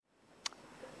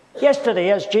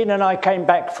Yesterday, as Jean and I came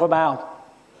back from our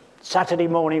Saturday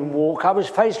morning walk, I was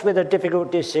faced with a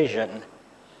difficult decision.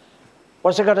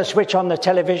 Was I going to switch on the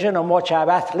television and watch our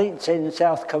athletes in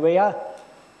South Korea?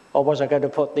 Or was I going to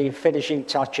put the finishing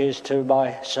touches to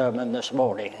my sermon this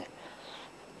morning?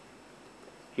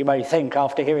 You may think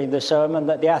after hearing the sermon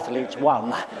that the athletes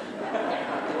won.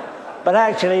 But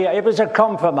actually, it was a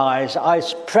compromise. I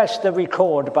pressed the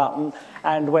record button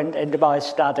and went into my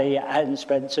study and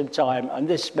spent some time on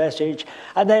this message,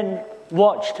 and then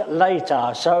watched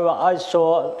later. So I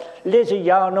saw Lizzie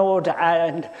Yarnold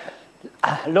and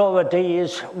Laura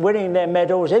Dees winning their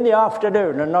medals in the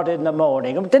afternoon and not in the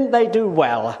morning. And didn't they do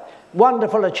well?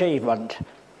 Wonderful achievement.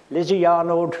 Lizzie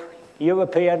Yarnold,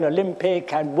 European,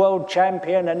 Olympic and world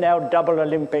champion, and now double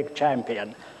Olympic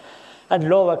champion. And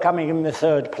Laura coming in the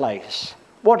third place.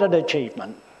 What an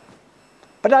achievement.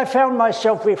 But I found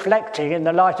myself reflecting in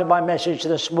the light of my message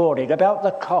this morning about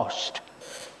the cost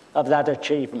of that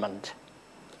achievement.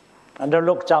 And I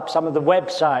looked up some of the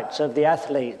websites of the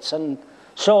athletes and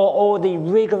saw all the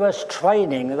rigorous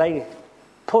training they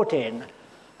put in.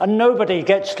 And nobody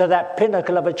gets to that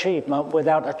pinnacle of achievement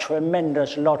without a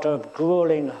tremendous lot of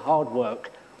grueling hard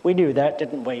work. We knew that,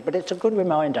 didn't we? But it's a good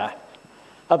reminder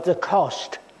of the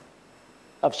cost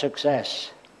of success.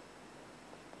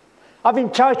 I've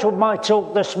entitled my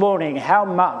talk this morning, How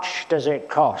Much Does It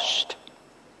Cost?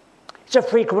 It's a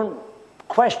frequent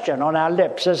question on our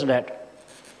lips, isn't it?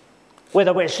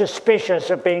 Whether we're suspicious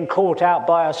of being caught out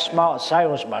by a smart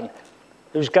salesman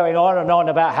who's going on and on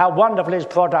about how wonderful his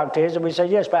product is, and we say,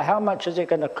 yes, but how much is it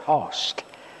going to cost?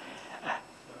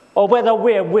 Or whether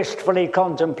we're wistfully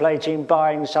contemplating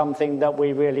buying something that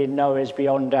we really know is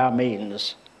beyond our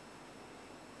means.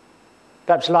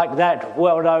 Perhaps like that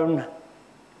well-known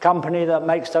company that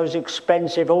makes those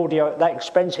expensive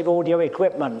audio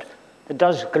equipment, that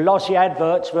does glossy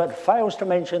adverts but fails to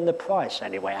mention the price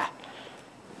anywhere.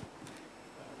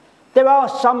 There are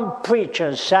some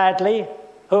preachers, sadly,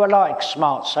 who are like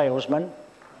smart salesmen.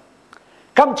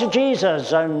 Come to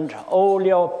Jesus and all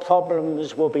your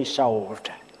problems will be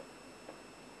solved.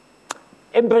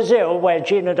 In Brazil, where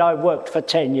Jean and I worked for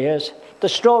 10 years, the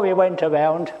story went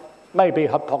around, maybe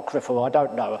apocryphal, I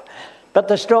don't know, but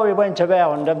the story went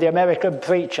around of the American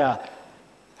preacher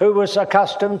who was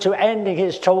accustomed to ending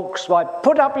his talks by,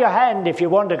 put up your hand if you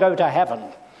want to go to heaven.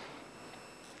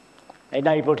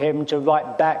 Enabled him to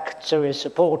write back to his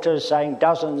supporters saying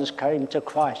dozens came to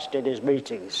Christ in his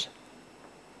meetings.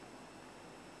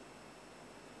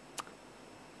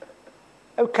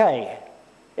 Okay,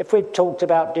 if we've talked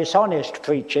about dishonest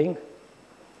preaching,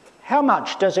 how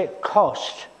much does it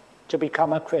cost to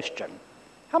become a Christian?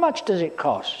 How much does it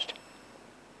cost?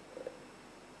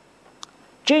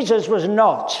 Jesus was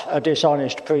not a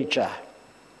dishonest preacher.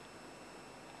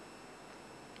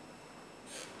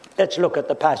 Let's look at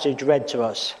the passage read to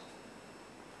us.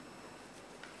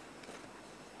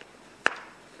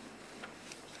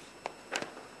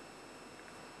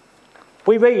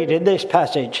 We read in this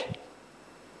passage,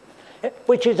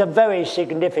 which is a very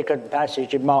significant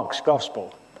passage in Mark's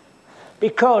Gospel,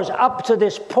 because up to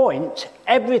this point,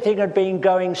 everything had been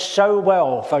going so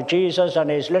well for Jesus and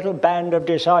his little band of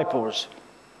disciples.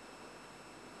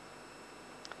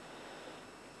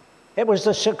 It was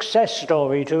the success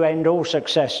story to end all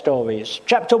success stories.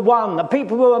 Chapter 1, the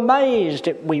people were amazed,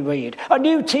 we read. A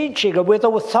new teaching with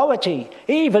authority.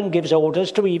 He even gives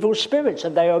orders to evil spirits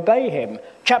and they obey him.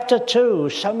 Chapter 2,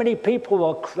 so many people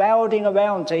were crowding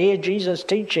around to hear Jesus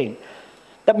teaching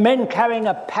that men carrying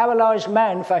a paralyzed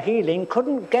man for healing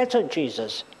couldn't get at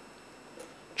Jesus.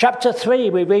 Chapter 3,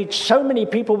 we read, so many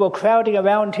people were crowding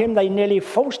around him, they nearly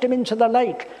forced him into the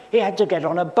lake. He had to get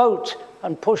on a boat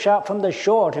and push out from the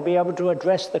shore to be able to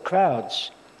address the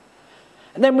crowds.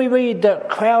 And then we read that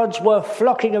crowds were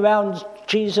flocking around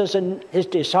Jesus and his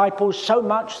disciples so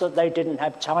much that they didn't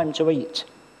have time to eat.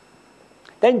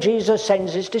 Then Jesus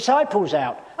sends his disciples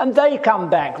out, and they come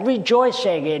back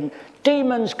rejoicing in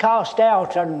demons cast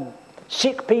out and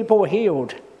sick people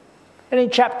healed. And in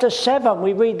chapter 7,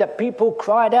 we read that people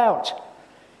cried out,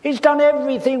 he's done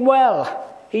everything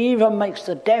well. He even makes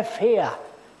the deaf hear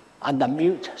and the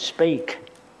mute speak.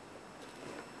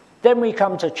 Then we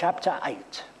come to chapter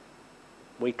 8.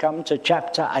 We come to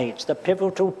chapter 8, the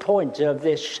pivotal point of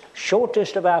this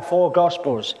shortest of our four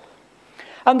Gospels.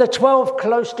 And the 12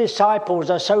 close disciples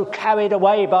are so carried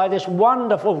away by this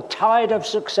wonderful tide of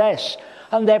success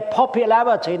and their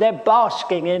popularity. They're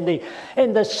basking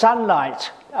in the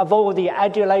sunlight of all the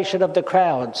adulation of the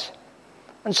crowds.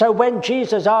 And so when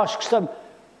Jesus asks them,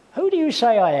 who do you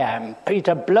say I am?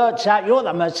 Peter blurts out, you're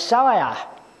the Messiah.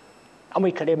 And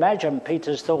we can imagine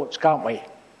Peter's thoughts, can't we?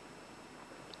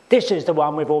 This is the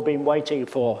one we've all been waiting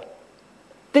for.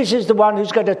 This is the one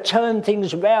who's going to turn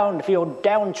things round for your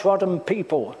downtrodden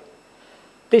people.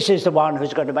 This is the one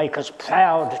who's going to make us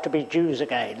proud to be Jews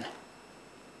again.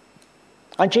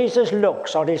 And Jesus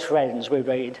looks on his friends, we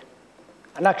read.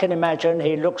 And I can imagine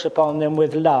he looks upon them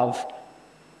with love.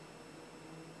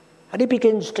 And he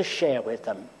begins to share with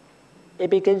them. He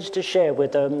begins to share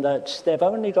with them that they've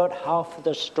only got half of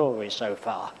the story so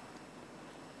far.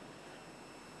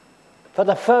 For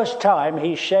the first time,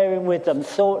 he's sharing with them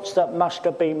thoughts that must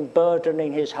have been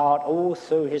burdening his heart all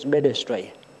through his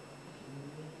ministry.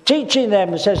 Teaching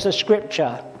them, says the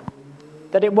scripture,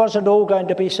 that it wasn't all going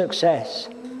to be success.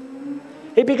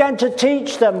 He began to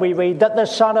teach them, we read, that the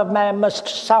Son of Man must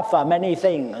suffer many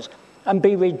things and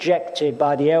be rejected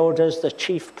by the elders, the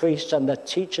chief priests, and the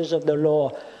teachers of the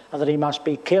law, and that he must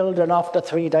be killed and after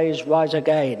 3 days rise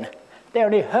again. They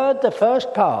only heard the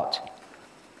first part.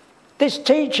 This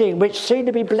teaching, which seemed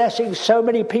to be blessing so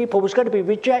many people, was going to be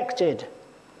rejected.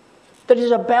 That his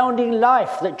abounding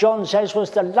life, that John says was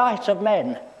the light of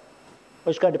men,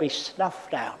 was going to be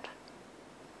snuffed out.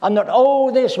 And that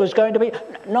all this was going to be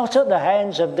not at the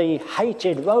hands of the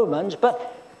hated Romans,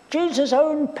 but Jesus'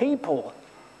 own people,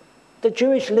 the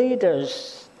Jewish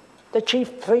leaders, the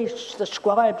chief priests, the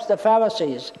scribes, the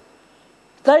Pharisees.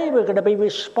 They were going to be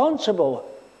responsible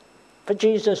for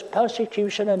Jesus'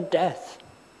 persecution and death.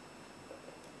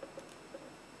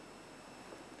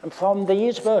 And from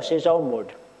these verses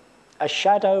onward, a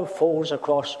shadow falls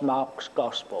across Mark's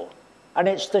gospel, and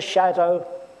it's the shadow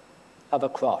of a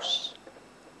cross.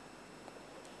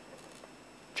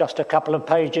 Just a couple of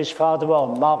pages farther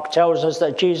on, Mark tells us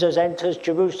that Jesus enters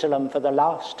Jerusalem for the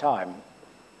last time,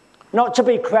 not to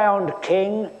be crowned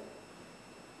king,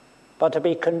 but to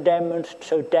be condemned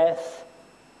to death,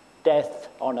 death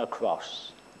on a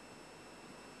cross.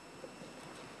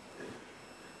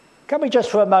 Can we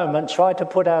just for a moment try to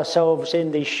put ourselves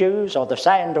in the shoes or the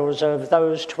sandals of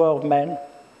those 12 men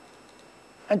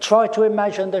and try to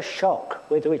imagine the shock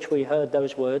with which we heard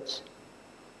those words?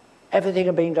 Everything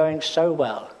had been going so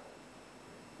well,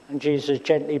 and Jesus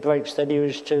gently breaks the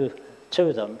news to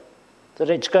them that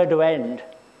it's going to end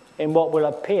in what will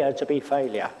appear to be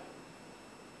failure.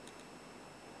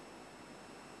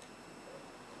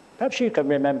 Perhaps you can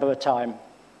remember a time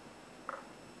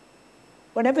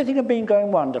when everything had been going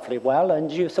wonderfully well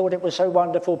and you thought it was so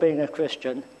wonderful being a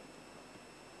Christian,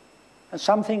 and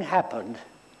something happened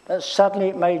that suddenly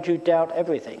it made you doubt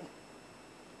everything,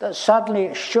 that suddenly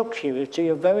it shook you to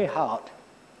your very heart.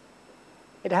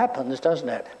 It happens, doesn't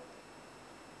it?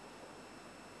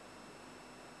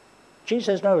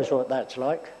 Jesus knows what that's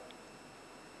like.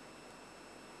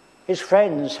 His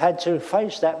friends had to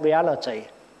face that reality.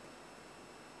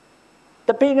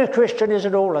 That being a Christian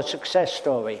isn't all a success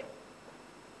story.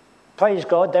 Praise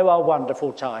God, there are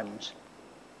wonderful times.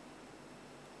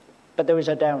 But there is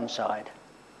a downside.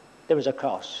 There is a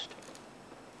cost.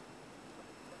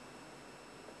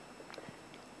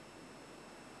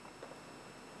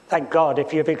 Thank God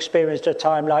if you've experienced a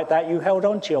time like that, you held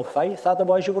on to your faith,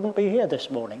 otherwise you wouldn't be here this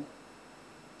morning.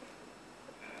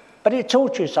 But it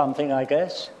taught you something, I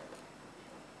guess.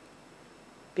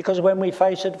 Because when we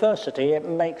face adversity, it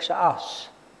makes us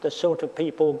the sort of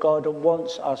people God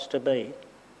wants us to be.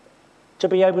 To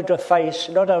be able to face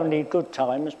not only good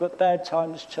times, but bad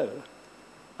times too.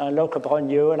 I look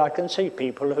upon you and I can see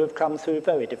people who have come through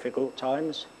very difficult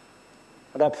times.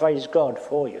 And I praise God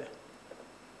for you.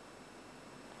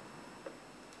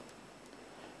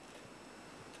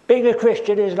 Being a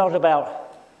Christian is not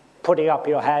about putting up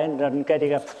your hand and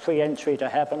getting a free entry to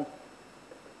heaven.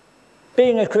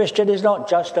 Being a Christian is not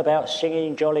just about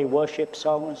singing jolly worship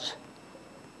songs.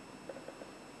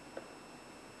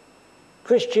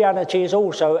 Christianity is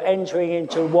also entering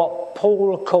into what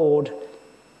Paul called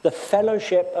the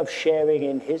fellowship of sharing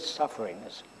in his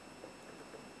sufferings.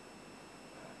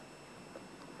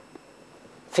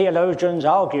 Theologians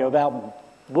argue about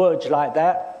words like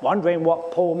that, wondering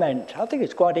what Paul meant. I think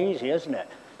it's quite easy, isn't it?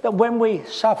 That when we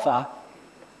suffer,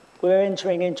 we're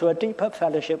entering into a deeper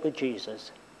fellowship with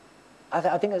Jesus.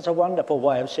 I think it's a wonderful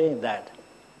way of seeing that.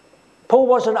 Paul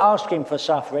wasn't asking for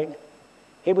suffering.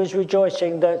 He was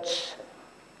rejoicing that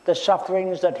the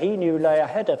sufferings that he knew lay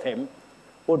ahead of him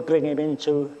would bring him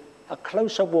into a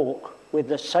closer walk with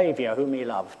the Saviour whom he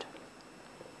loved.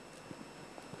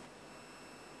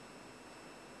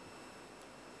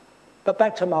 But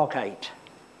back to Mark 8,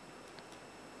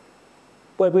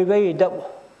 where we read that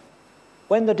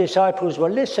when the disciples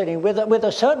were listening with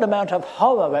a certain amount of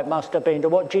horror, it must have been, to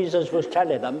what Jesus was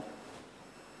telling them,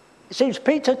 it seems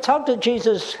Peter tugged at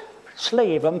Jesus'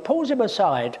 sleeve and pulls him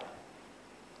aside.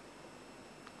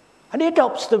 And he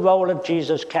adopts the role of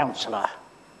Jesus' counsellor.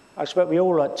 I expect we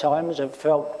all at times have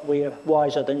felt we are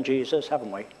wiser than Jesus,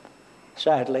 haven't we?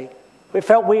 Sadly. We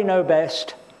felt we know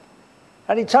best.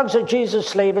 And he tugs at Jesus'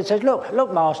 sleeve and says,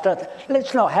 look, Master,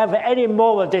 let's not have any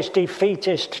more of this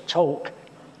defeatist talk.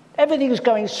 Everything's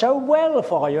going so well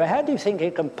for you. How do you think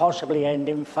it can possibly end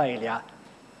in failure?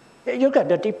 You're going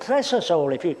to depress us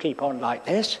all if you keep on like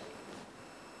this.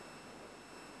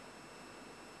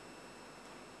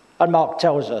 And Mark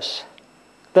tells us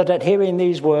that at hearing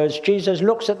these words, Jesus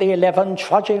looks at the 11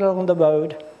 trudging along the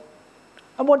road.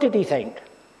 And what did he think?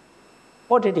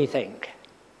 What did he think?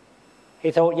 He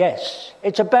thought, yes,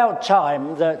 it's about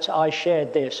time that I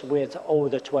shared this with all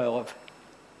the 12.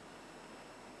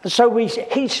 And so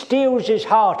he steels his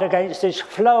heart against this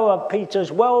flow of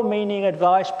Peter's well-meaning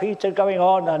advice, Peter going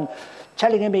on and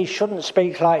telling him he shouldn't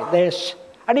speak like this.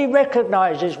 And he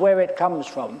recognises where it comes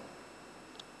from.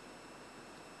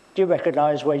 Do you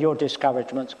recognise where your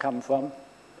discouragements come from?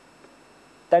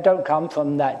 They don't come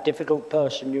from that difficult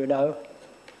person you know.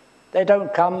 They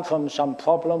don't come from some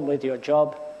problem with your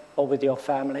job or with your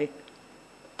family.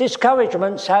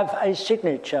 Discouragements have a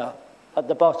signature at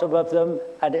the bottom of them,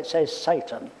 and it says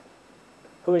Satan,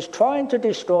 who is trying to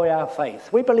destroy our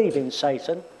faith. We believe in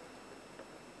Satan.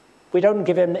 We don't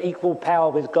give him equal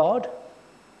power with God,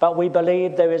 but we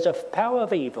believe there is a power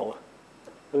of evil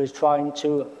who is trying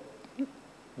to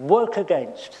work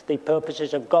against the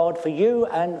purposes of God for you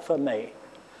and for me.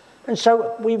 And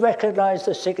so we recognize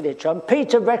the signature.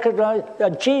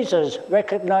 And Jesus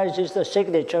recognizes the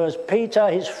signature as Peter,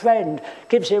 his friend,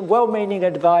 gives him well-meaning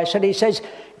advice. And he says,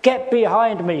 get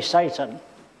behind me, Satan.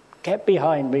 Get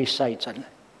behind me, Satan.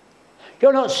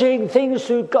 You're not seeing things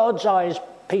through God's eyes,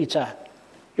 Peter.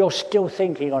 You're still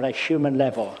thinking on a human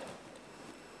level.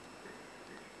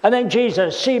 And then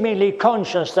Jesus, seemingly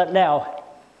conscious that now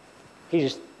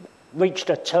he's reached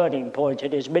a turning point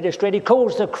in his ministry, and he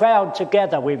calls the crowd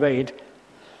together, we read.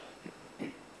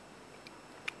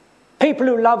 People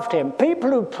who loved him, people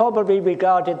who probably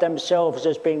regarded themselves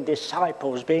as being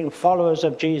disciples, being followers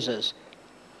of Jesus.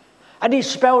 And he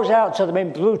spells out to them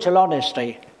in brutal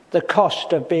honesty the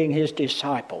cost of being his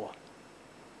disciple.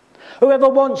 Whoever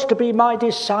wants to be my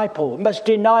disciple must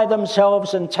deny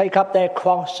themselves and take up their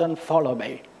cross and follow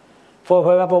me. For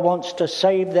whoever wants to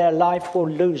save their life will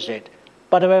lose it.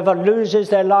 But whoever loses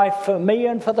their life for me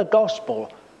and for the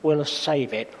gospel will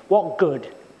save it. What good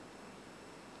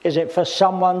is it for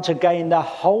someone to gain the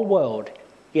whole world,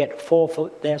 yet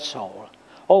forfeit their soul?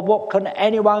 Or what can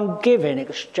anyone give in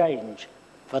exchange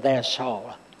for their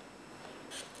soul?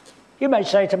 You may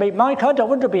say to me, Mike, I don't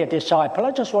want to be a disciple.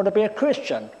 I just want to be a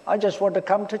Christian. I just want to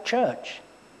come to church.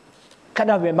 Can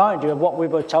I remind you of what we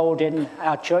were told in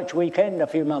our church weekend a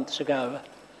few months ago?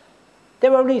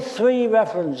 There are only 3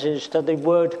 references to the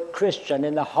word Christian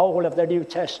in the whole of the New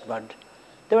Testament.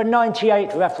 There are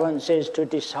 98 references to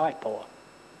disciple.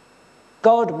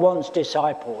 God wants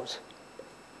disciples.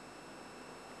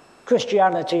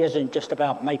 Christianity isn't just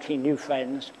about making new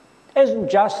friends. It isn't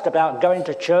just about going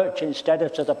to church instead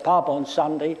of to the pub on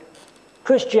Sunday.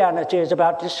 Christianity is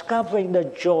about discovering the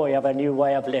joy of a new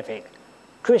way of living.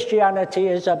 Christianity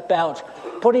is about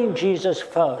putting Jesus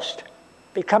first,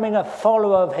 becoming a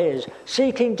follower of his,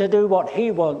 seeking to do what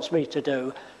he wants me to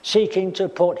do, seeking to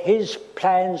put his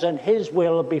plans and his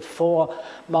will before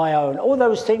my own. All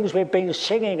those things we've been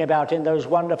singing about in those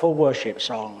wonderful worship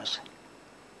songs.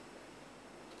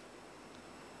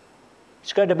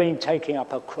 It's going to mean taking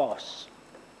up a cross.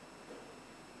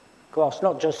 Cross,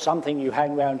 not just something you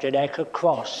hang around your neck. A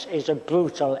cross is a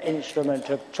brutal instrument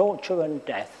of torture and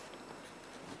death.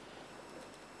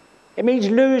 It means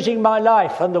losing my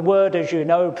life, and the word, as you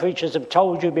know, preachers have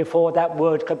told you before, that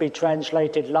word could be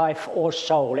translated life or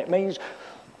soul. It means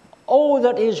all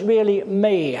that is really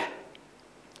me,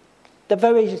 the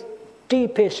very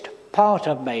deepest part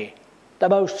of me, the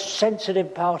most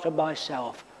sensitive part of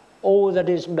myself, all that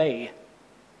is me.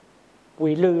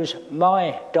 We lose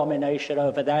my domination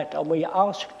over that, and we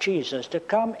ask Jesus to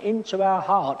come into our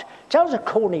heart. It sounds a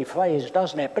corny phrase,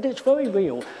 doesn't it? But it's very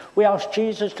real. We ask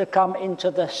Jesus to come into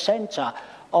the centre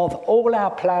of all our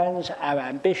plans, our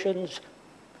ambitions.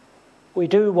 We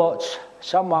do what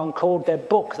someone called their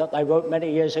book that they wrote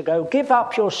many years ago, give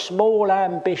up your small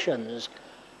ambitions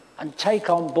and take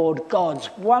on board God's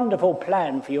wonderful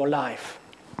plan for your life.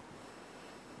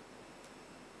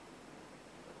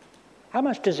 How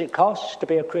much does it cost to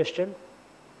be a Christian?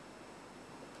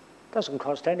 It doesn't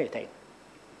cost anything.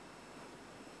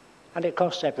 And it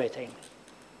costs everything.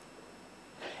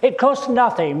 It costs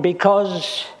nothing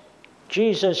because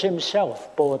Jesus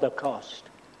himself bore the cost.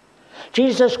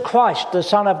 Jesus Christ, the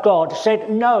Son of God,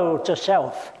 said no to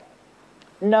self.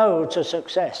 no to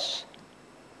success,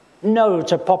 no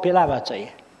to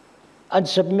popularity, and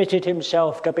submitted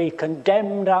himself to be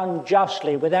condemned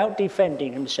unjustly without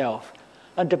defending himself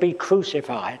and to be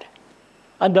crucified.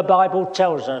 And the Bible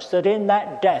tells us that in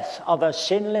that death of a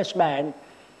sinless man,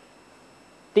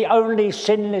 the only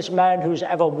sinless man who's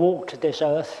ever walked this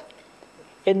earth,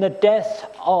 in the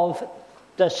death of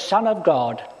the Son of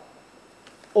God,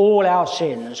 all our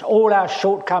sins, all our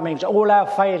shortcomings, all our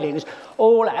failings,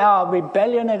 all our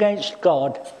rebellion against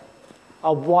God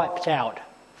are wiped out,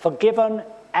 forgiven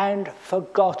and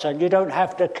forgotten. You don't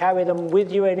have to carry them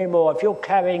with you anymore. If you're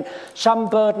carrying some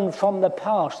burden from the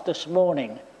past this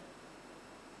morning,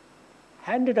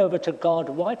 hand it over to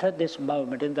God right at this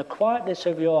moment. In the quietness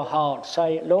of your heart,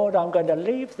 say, Lord, I'm going to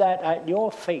leave that at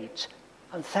your feet.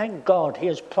 And thank God he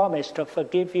has promised to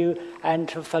forgive you and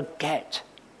to forget.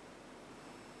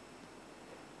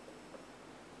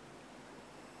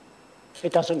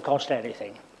 It doesn't cost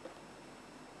anything.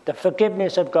 The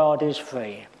forgiveness of God is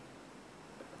free.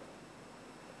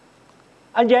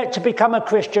 And yet to become a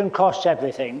Christian costs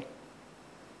everything.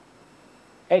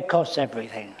 It costs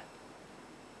everything.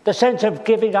 The sense of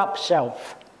giving up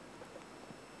self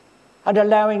and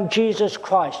allowing Jesus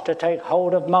Christ to take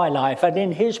hold of my life and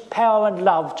in his power and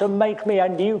love to make me a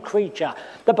new creature.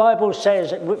 The Bible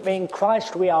says that in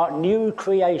Christ we are new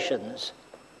creations.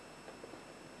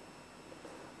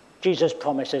 Jesus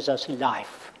promises us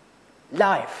life.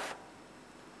 Life.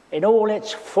 In all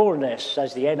its fullness,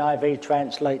 as the NIV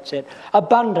translates it.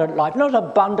 Abundant life. Not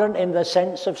abundant in the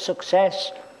sense of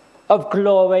success, of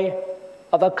glory,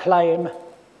 of acclaim.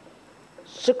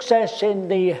 Success in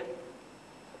the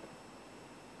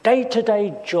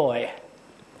day-to-day joy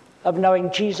of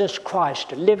knowing Jesus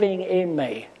Christ living in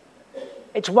me.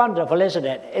 It's wonderful, isn't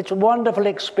it? It's a wonderful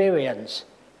experience.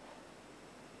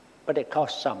 But it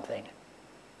costs something.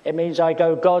 It means I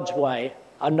go God's way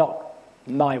and not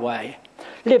my way.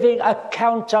 Living a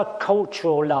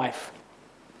counter-cultural life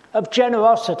of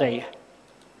generosity,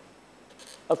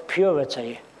 of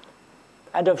purity,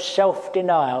 and of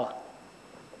self-denial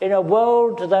in a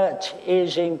world that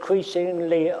is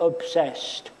increasingly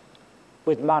obsessed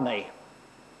with money,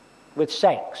 with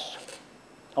sex,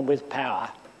 and with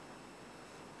power.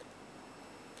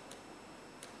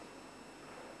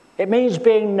 It means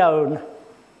being known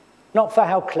not for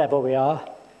how clever we are,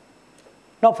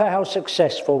 not for how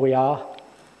successful we are,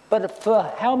 but for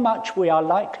how much we are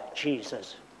like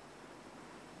Jesus.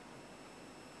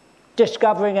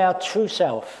 Discovering our true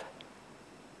self,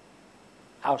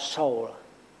 our soul,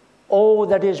 all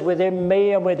that is within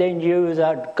me and within you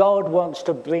that God wants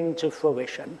to bring to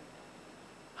fruition,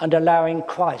 and allowing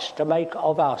Christ to make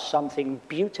of us something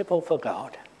beautiful for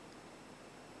God.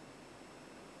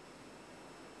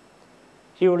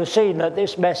 You will have seen that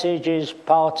this message is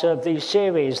part of the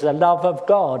series, The Love of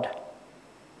God.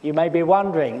 You may be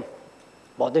wondering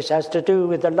what this has to do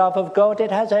with the love of God. It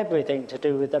has everything to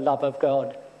do with the love of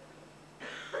God.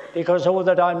 Because all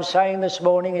that I'm saying this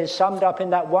morning is summed up in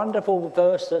that wonderful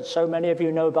verse that so many of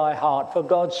you know by heart. For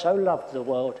God so loved the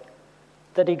world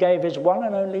that he gave his one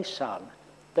and only Son,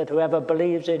 that whoever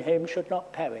believes in him should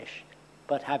not perish,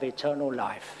 but have eternal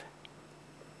life.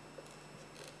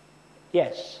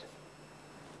 Yes,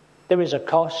 there is a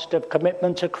cost of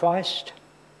commitment to Christ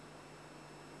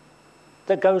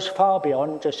that goes far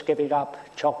beyond just giving up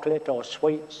chocolate or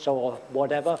sweets or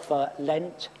whatever for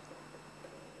Lent.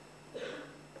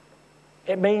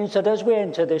 It means that as we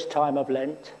enter this time of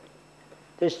Lent,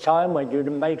 this time when you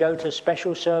may go to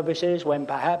special services, when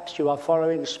perhaps you are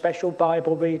following special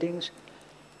Bible readings,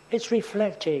 it's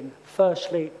reflecting,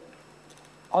 firstly,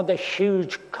 on the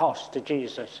huge cost to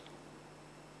Jesus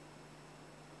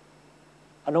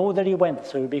and all that he went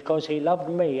through because he loved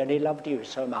me and he loved you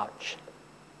so much.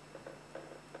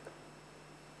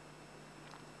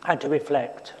 And to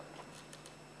reflect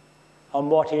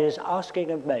on what he is asking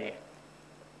of me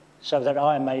so that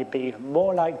I may be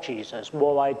more like Jesus,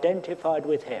 more identified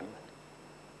with him,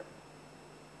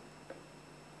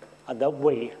 and that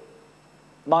we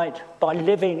might, by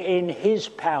living in his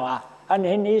power and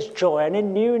in his joy and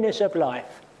in newness of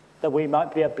life, that we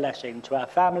might be a blessing to our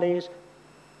families,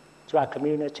 to our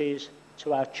communities,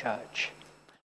 to our church.